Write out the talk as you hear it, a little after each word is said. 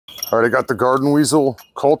All right, I got the Garden Weasel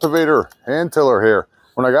cultivator hand tiller here.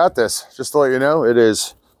 When I got this, just to let you know, it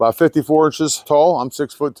is about 54 inches tall. I'm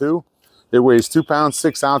 6'2". It weighs 2 pounds,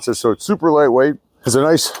 6 ounces, so it's super lightweight. It's a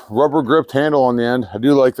nice rubber gripped handle on the end. I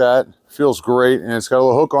do like that. Feels great, and it's got a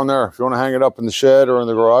little hook on there if you want to hang it up in the shed or in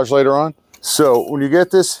the garage later on. So when you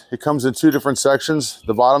get this, it comes in 2 different sections.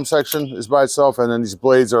 The bottom section is by itself, and then these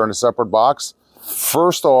blades are in a separate box.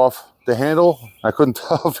 First off, the handle, I couldn't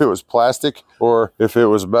tell if it was plastic or if it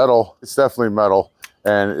was metal. It's definitely metal,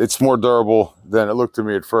 and it's more durable than it looked to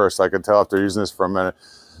me at first. I could tell after using this for a minute.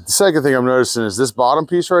 The second thing I'm noticing is this bottom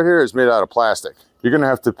piece right here is made out of plastic. You're gonna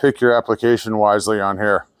have to pick your application wisely on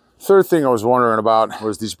here. Third thing I was wondering about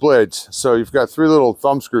was these blades. So you've got 3 little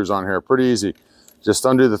thumb screws on here, pretty easy. Just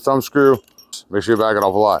undo the thumb screw, make sure you back it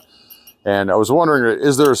off a lot. And I was wondering,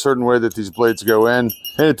 is there a certain way that these blades go in?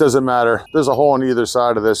 And it doesn't matter. There's a hole on either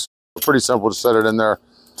side of this. Pretty simple to set it in there,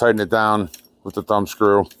 tighten it down with the thumb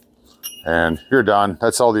screw, and you're done.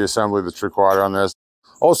 That's all the assembly that's required on this.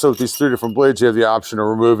 Also, with these 3 different blades, you have the option of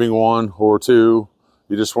removing 1 or 2.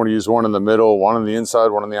 You just want to use 1 in the middle, 1 on the inside,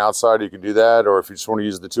 1 on the outside, you can do that. Or if you just want to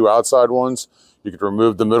use the 2 outside ones, you could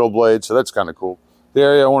remove the middle blade. So that's kind of cool. The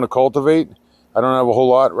area I want to cultivate, I don't have a whole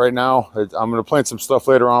lot right now. I'm going to plant some stuff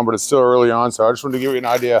later on, but it's still early on. So I just wanted to give you an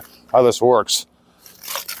idea how this works.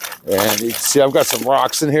 And you can see I've got some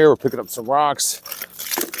rocks in here. We're picking up some rocks.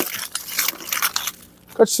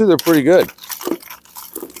 Cuts through there pretty good.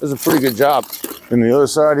 Does a pretty good job. And the other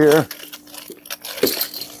side here.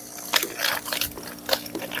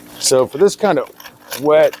 So for this kind of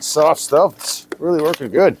wet, soft stuff, it's really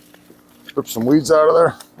working good. Rip some weeds out of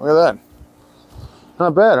there. Look at that.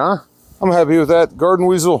 Not bad, huh? I'm happy with that Garden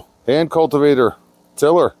Weasel hand cultivator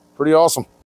tiller. Pretty awesome.